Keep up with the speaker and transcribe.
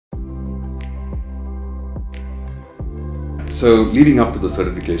So leading up to the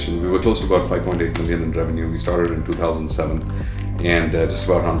certification, we were close to about 5.8 million in revenue. We started in 2007 and just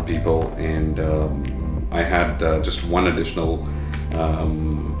about 100 people. And I had just one additional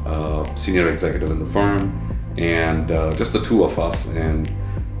senior executive in the firm and just the two of us. And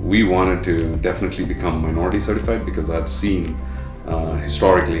we wanted to definitely become minority certified because I'd seen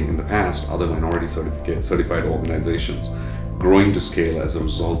historically in the past other minority certified organizations growing to scale as a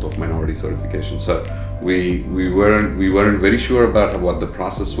result of minority certification. So we weren't very sure about what the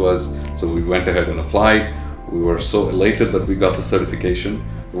process was, so we went ahead and applied. We were so elated that we got the certification.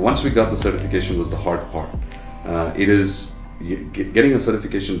 But once we got the certification was the hard part. Getting a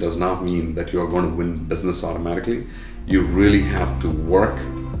certification does not mean that you are going to win business automatically. You really have to work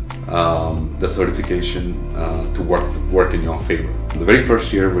the certification to work in your favor. The very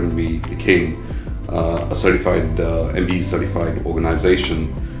first year when we became a certified MBE certified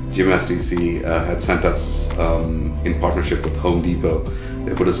organization, NMSDC had sent us in partnership with Home Depot.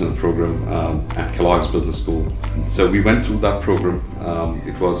 They put us in a program at Kellogg's Business School. So we went through that program.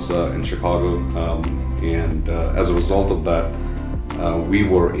 It was in Chicago, and as a result of that, we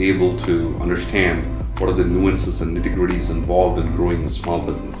were able to understand what are the nuances and nitty-gritties involved in growing a small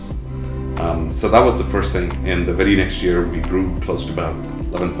business. So that was the first thing, and the very next year we grew close to about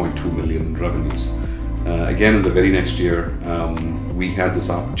 11.2 million in revenues. Again, in the very next year, we had this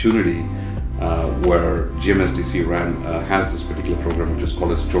opportunity where GMSDC has this particular program which is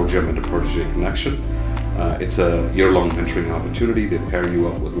called as Georgia Mentor-Protege Connection. It's a year-long mentoring opportunity. They pair you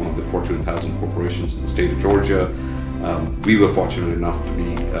up with one of the Fortune 1000 corporations in the state of Georgia. We were fortunate enough to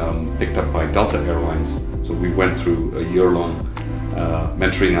be picked up by Delta Airlines, so we went through a year-long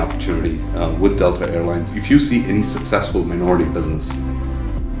mentoring opportunity with Delta Airlines. If you see any successful minority business,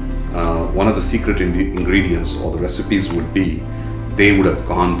 one of the secret ingredients or the recipes would be they would have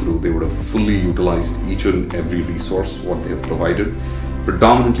fully utilized each and every resource what they have provided,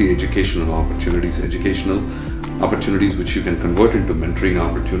 predominantly educational opportunities which you can convert into mentoring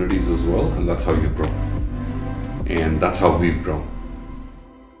opportunities as well, and that's how you grow. And that's how we've grown.